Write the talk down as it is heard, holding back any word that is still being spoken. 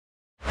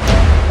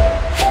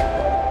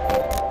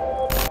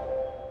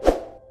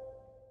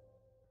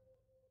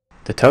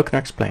TheTokener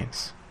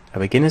Explains, a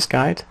beginner's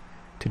guide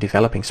to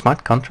developing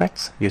smart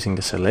contracts using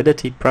the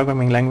Solidity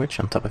programming language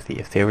on top of the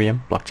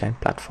Ethereum blockchain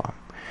platform.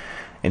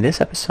 In this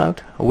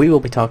episode, we will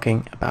be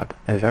talking about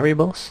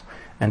variables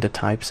and the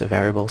types of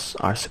variables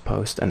are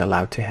supposed and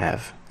allowed to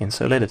have in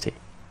Solidity.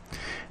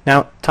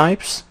 Now,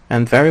 types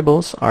and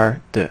variables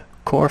are the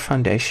core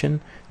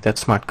foundation that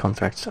smart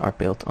contracts are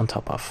built on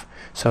top of.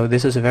 So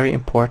this is a very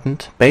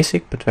important,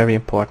 basic but very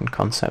important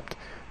concept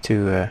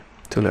to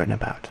learn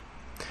about.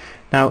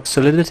 Now,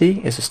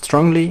 Solidity is a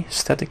strongly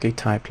statically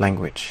typed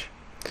language.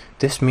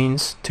 This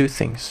means two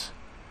things.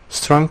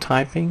 Strong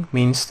typing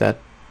means that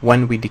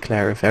when we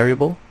declare a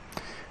variable,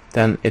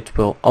 then it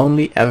will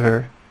only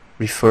ever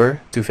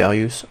refer to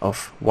values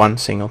of one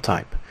single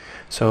type.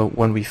 So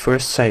when we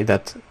first say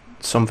that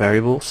some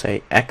variable,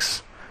 say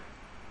x,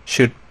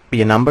 should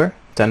be a number,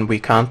 then we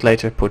can't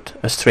later put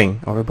a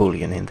string or a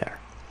boolean in there.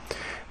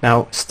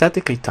 Now,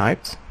 statically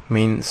typed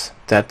means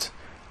that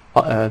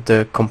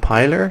the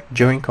compiler,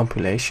 during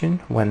compilation,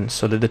 when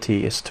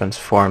Solidity is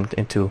transformed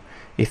into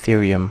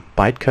Ethereum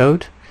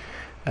bytecode,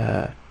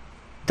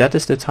 that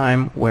is the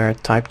time where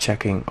type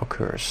checking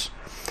occurs.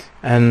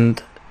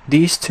 And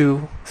these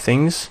two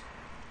things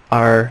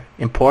are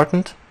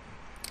important,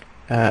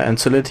 and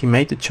Solidity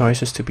made the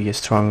choices to be a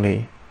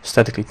strongly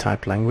statically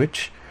typed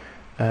language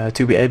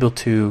to be able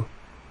to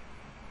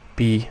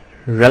be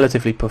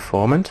relatively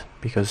performant,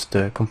 because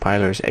the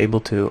compiler is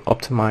able to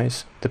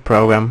optimize the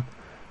program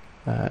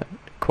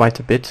quite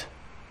a bit,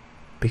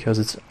 because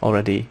it's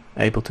already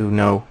able to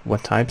know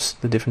what types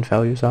the different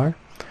values are.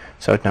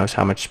 So it knows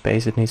how much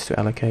space it needs to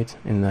allocate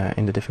in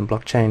the different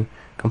blockchain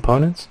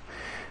components.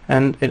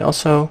 And it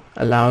also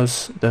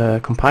allows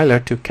the compiler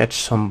to catch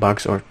some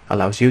bugs, or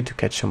allows you to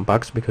catch some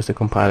bugs, because the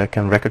compiler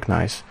can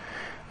recognize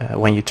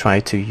when you try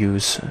to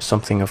use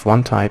something of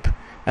one type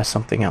as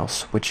something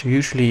else, which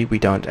usually we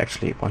don't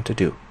actually want to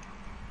do.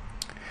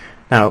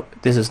 Now,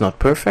 this is not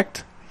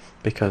perfect,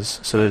 because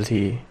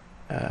Solidity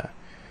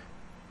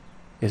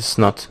is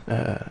not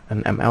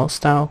an ML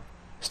style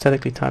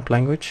statically typed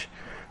language,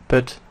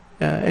 but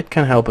it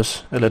can help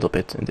us a little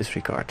bit in this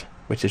regard,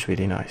 which is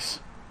really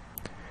nice.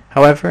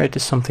 However, it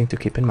is something to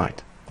keep in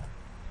mind.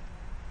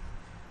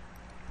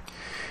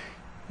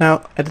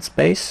 Now, at its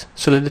base,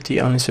 Solidity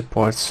only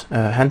supports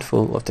a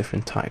handful of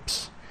different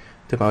types.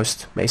 The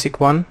most basic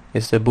one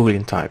is the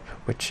Boolean type,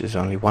 which is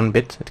only one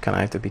bit. It can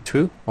either be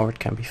true or it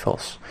can be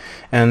false.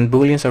 And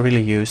Booleans are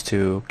really used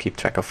to keep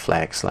track of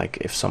flags, like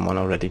if someone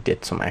already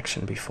did some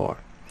action before.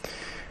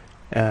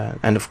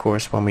 And of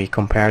course, when we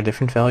compare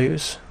different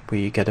values,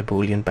 we get a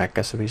Boolean back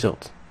as a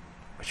result,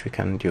 which we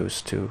can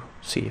use to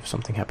see if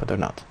something happened or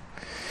not.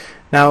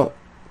 Now,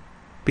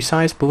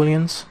 besides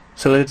Booleans,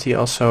 Solidity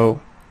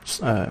also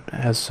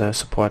has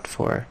support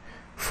for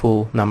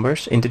full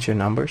numbers, integer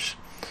numbers,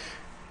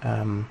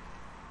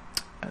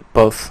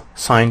 both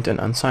signed and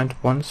unsigned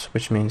ones,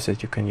 which means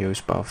that you can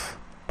use both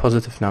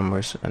positive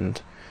numbers,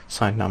 and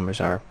signed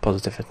numbers are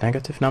positive and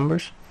negative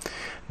numbers.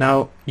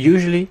 Now,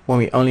 usually when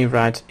we only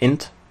write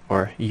int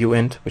or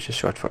uint, which is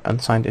short for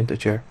unsigned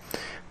integer,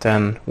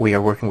 then we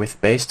are working with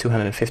base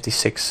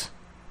 256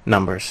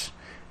 numbers.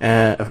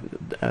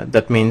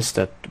 That means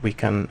that we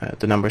can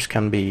the numbers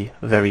can be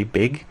very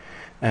big,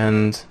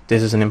 and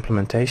this is an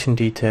implementation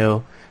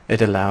detail.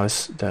 It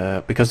allows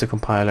because the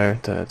compiler,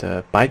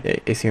 the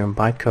Ethereum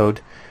bytecode,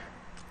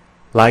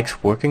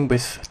 likes working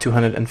with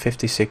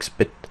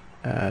 256-bit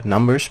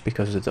numbers,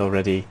 because it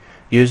already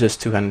uses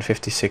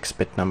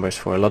 256-bit numbers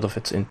for a lot of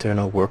its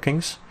internal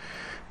workings,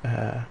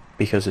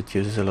 because it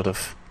uses a lot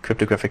of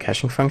cryptographic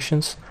hashing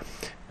functions.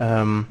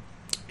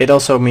 It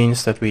also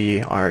means that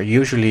we are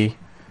usually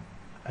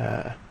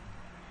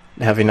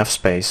have enough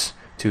space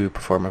to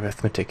perform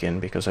arithmetic in,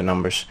 because our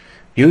numbers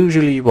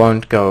usually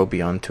won't go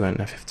beyond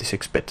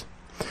 256-bit.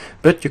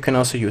 But you can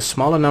also use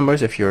smaller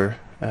numbers if you're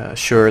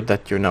sure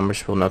that your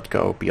numbers will not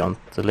go beyond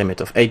the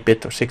limit of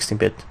 8-bit or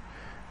 16-bit,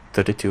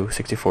 32,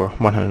 64,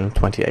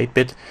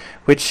 128-bit,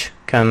 which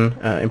can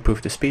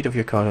improve the speed of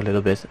your code a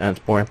little bit,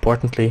 and more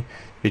importantly,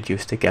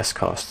 reduce the gas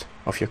cost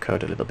of your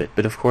code a little bit.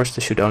 But of course,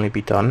 this should only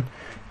be done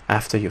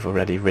after you've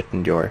already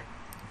written your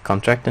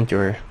contract and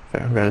you're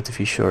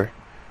relatively sure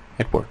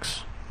it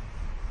works.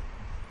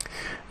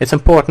 It's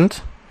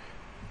important,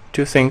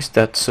 two things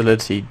that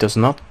Solidity does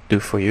not do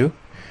for you.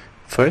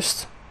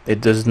 First,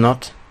 it does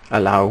not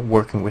allow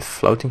working with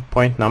floating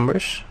point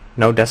numbers,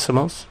 no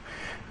decimals,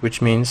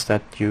 which means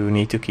that you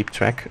need to keep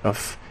track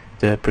of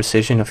the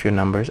precision of your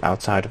numbers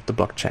outside of the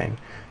blockchain.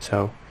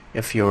 So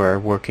if you are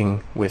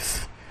working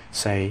with,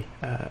 say,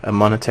 a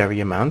monetary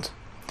amount,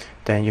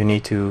 then you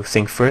need to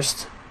think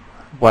first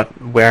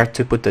where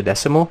to put the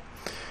decimal,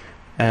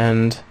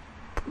 and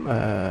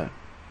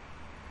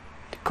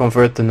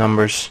convert the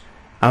numbers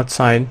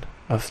outside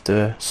of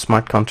the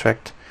smart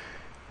contract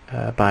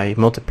by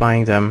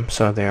multiplying them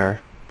so they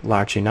are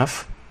large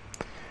enough,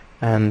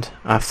 and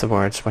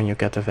afterwards, when you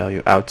get the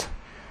value out,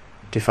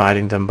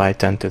 dividing them by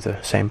 10 to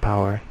the same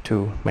power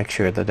to make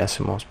sure the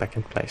decimal is back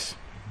in place.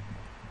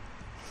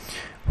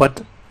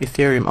 What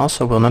Ethereum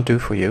also will not do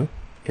for you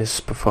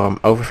is perform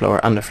overflow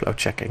or underflow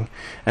checking,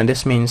 and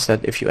this means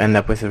that if you end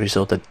up with a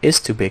result that is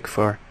too big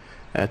for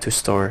to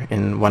store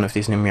in one of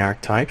these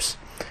numeric types,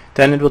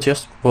 then it will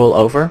just roll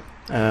over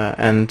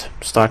and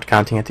start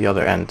counting at the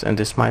other end, and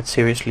this might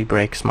seriously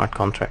break smart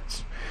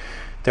contracts.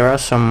 There are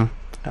some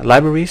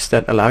libraries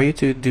that allow you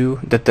to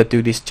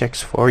do these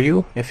checks for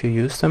you if you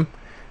use them,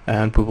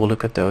 and we will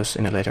look at those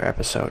in a later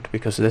episode,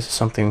 because this is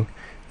something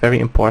very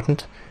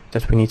important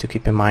that we need to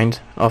keep in mind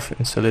of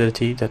in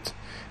Solidity, that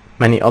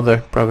many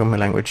other programming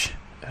languages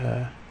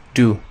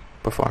do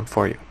perform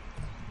for you.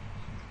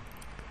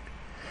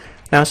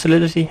 Now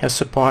Solidity has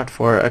support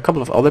for a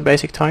couple of other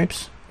basic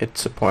types. It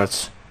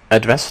supports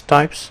address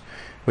types,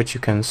 which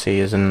you can see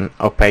is an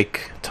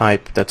opaque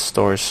type that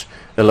stores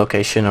the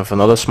location of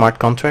another smart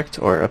contract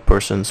or a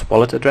person's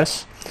wallet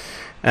address.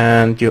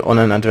 And on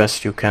an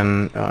address you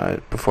can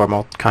perform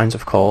all kinds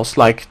of calls,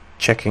 like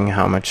checking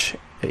how much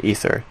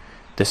ether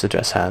this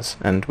address has,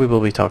 and we will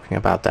be talking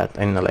about that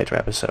in a later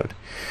episode.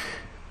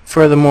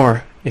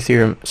 Furthermore,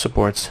 Ethereum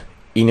supports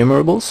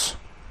enumerables,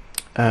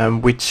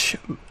 which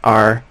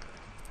are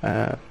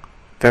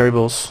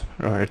variables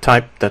or a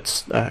type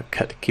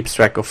that keeps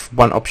track of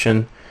one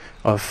option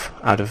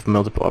out of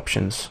multiple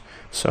options.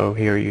 So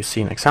here you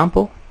see an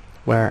example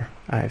where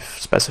I've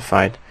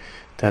specified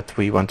that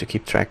we want to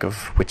keep track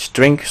of which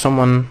drink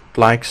someone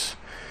likes,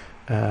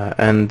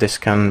 and this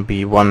can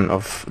be one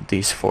of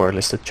these 4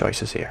 listed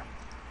choices here.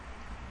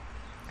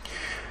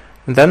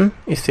 And then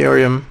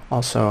Ethereum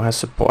also has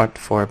support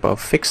for both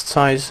fixed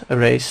size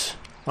arrays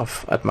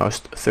of at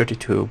most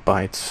 32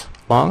 bytes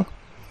long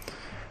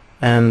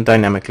and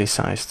dynamically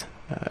sized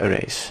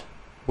arrays,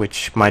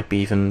 which might be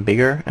even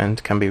bigger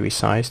and can be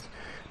resized,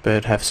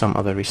 but have some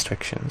other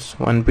restrictions.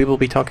 And we will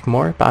be talking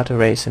more about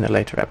arrays in a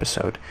later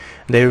episode.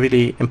 They're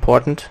really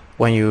important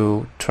when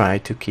you try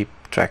to keep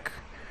track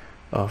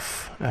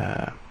of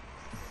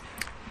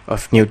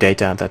new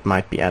data that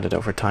might be added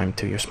over time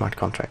to your smart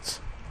contracts.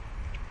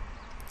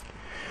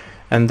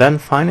 And then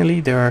finally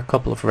there are a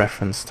couple of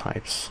reference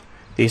types.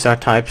 These are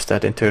types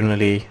that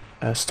internally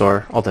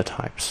store other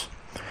types.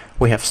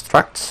 We have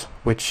structs,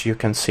 which you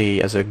can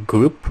see as a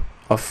group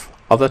of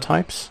other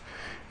types,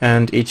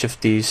 and each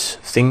of these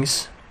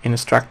things in a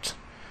struct,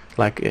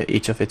 like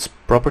each of its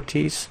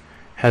properties,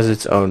 has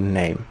its own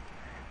name.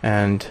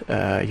 And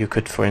you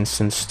could, for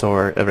instance,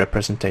 store a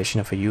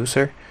representation of a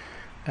user,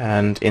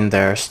 and in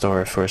there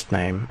store a first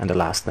name and a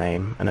last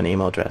name and an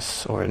email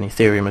address or an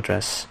Ethereum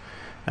address,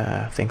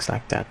 things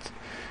like that,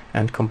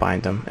 and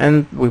combine them.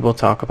 And we will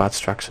talk about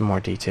structs in more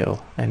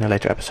detail in a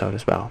later episode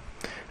as well.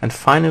 And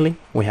finally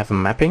we have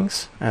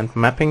mappings, and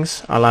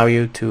mappings allow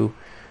you to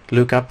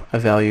look up a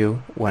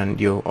value when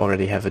you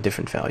already have a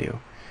different value,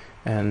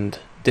 and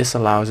this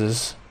allows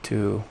us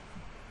to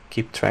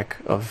keep track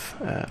of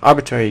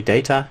arbitrary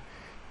data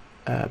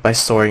by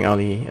storing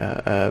only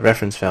a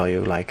reference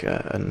value, like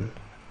an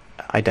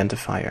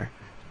identifier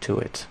to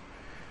it.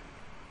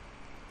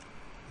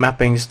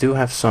 Mappings do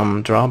have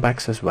some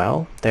drawbacks as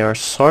well. They are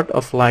sort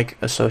of like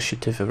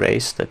associative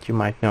arrays that you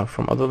might know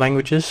from other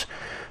languages,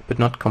 but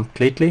not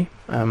completely.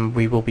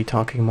 We will be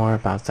talking more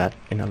about that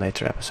in a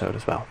later episode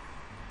as well.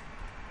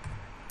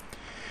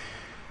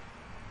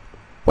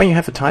 When you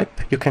have a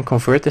type, you can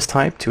convert this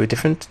type to a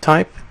different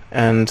type,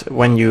 and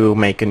when you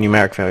make a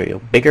numeric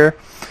variable bigger,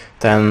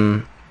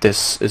 then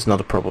this is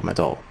not a problem at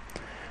all.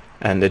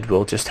 And it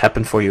will just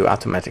happen for you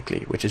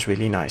automatically, which is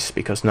really nice,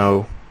 because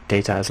no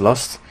data is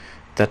lost.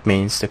 That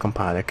means the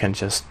compiler can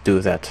just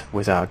do that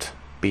without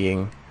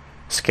being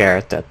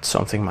scared that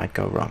something might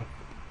go wrong.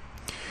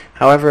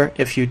 However,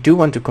 if you do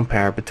want to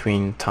compare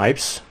between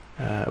types,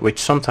 which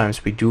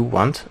sometimes we do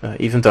want,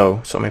 even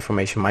though some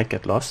information might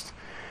get lost,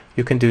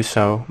 you can do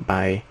so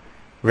by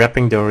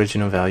wrapping the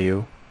original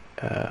value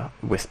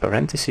with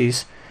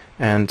parentheses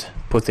and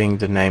putting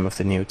the name of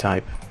the new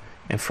type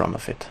in front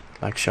of it,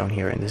 like shown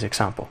here in this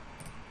example.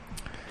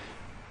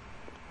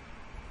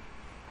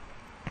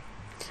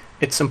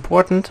 It's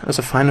important, as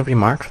a final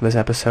remark for this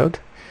episode,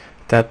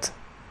 that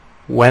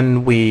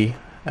when we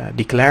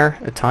declare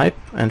a type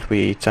and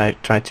we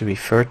try to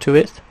refer to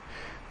it,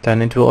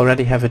 then it will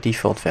already have a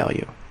default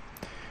value.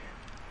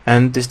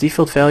 And this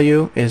default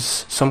value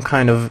is some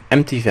kind of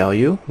empty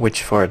value,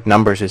 which for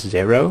numbers is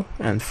 0,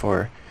 and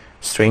for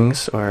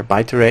strings or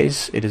byte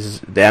arrays it is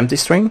the empty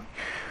string,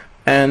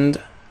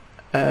 and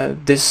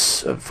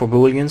this for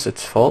booleans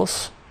it's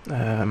false.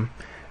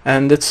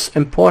 And it's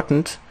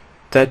important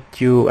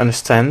that you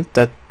understand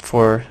that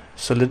for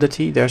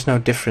Solidity there's no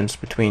difference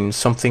between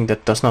something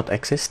that does not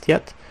exist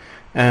yet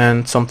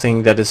and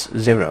something that is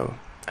 0,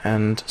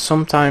 and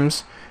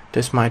sometimes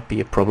this might be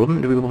a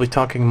problem. We will be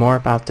talking more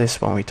about this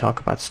when we talk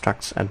about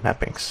structs and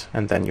mappings,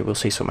 and then you will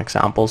see some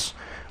examples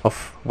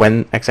of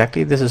when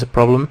exactly this is a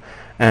problem,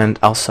 and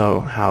also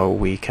how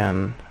we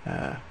can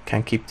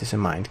keep this in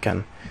mind,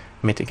 can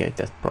mitigate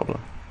that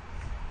problem.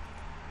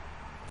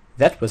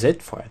 That was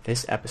it for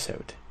this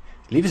episode.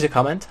 Leave us a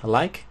comment,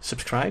 like,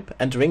 subscribe,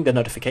 and ring the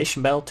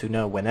notification bell to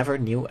know whenever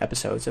new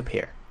episodes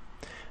appear.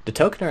 The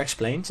Tokener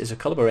Explains is a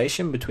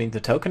collaboration between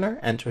TheTokener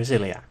and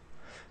Resilia.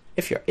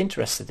 If you're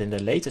interested in the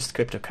latest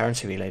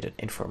cryptocurrency related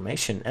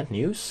information and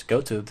news,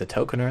 go to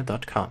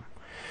TheTokener.com.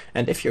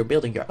 And if you're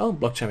building your own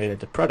blockchain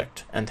related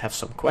product and have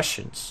some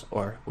questions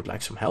or would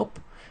like some help,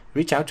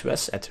 reach out to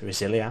us at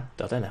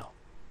resilia.nl.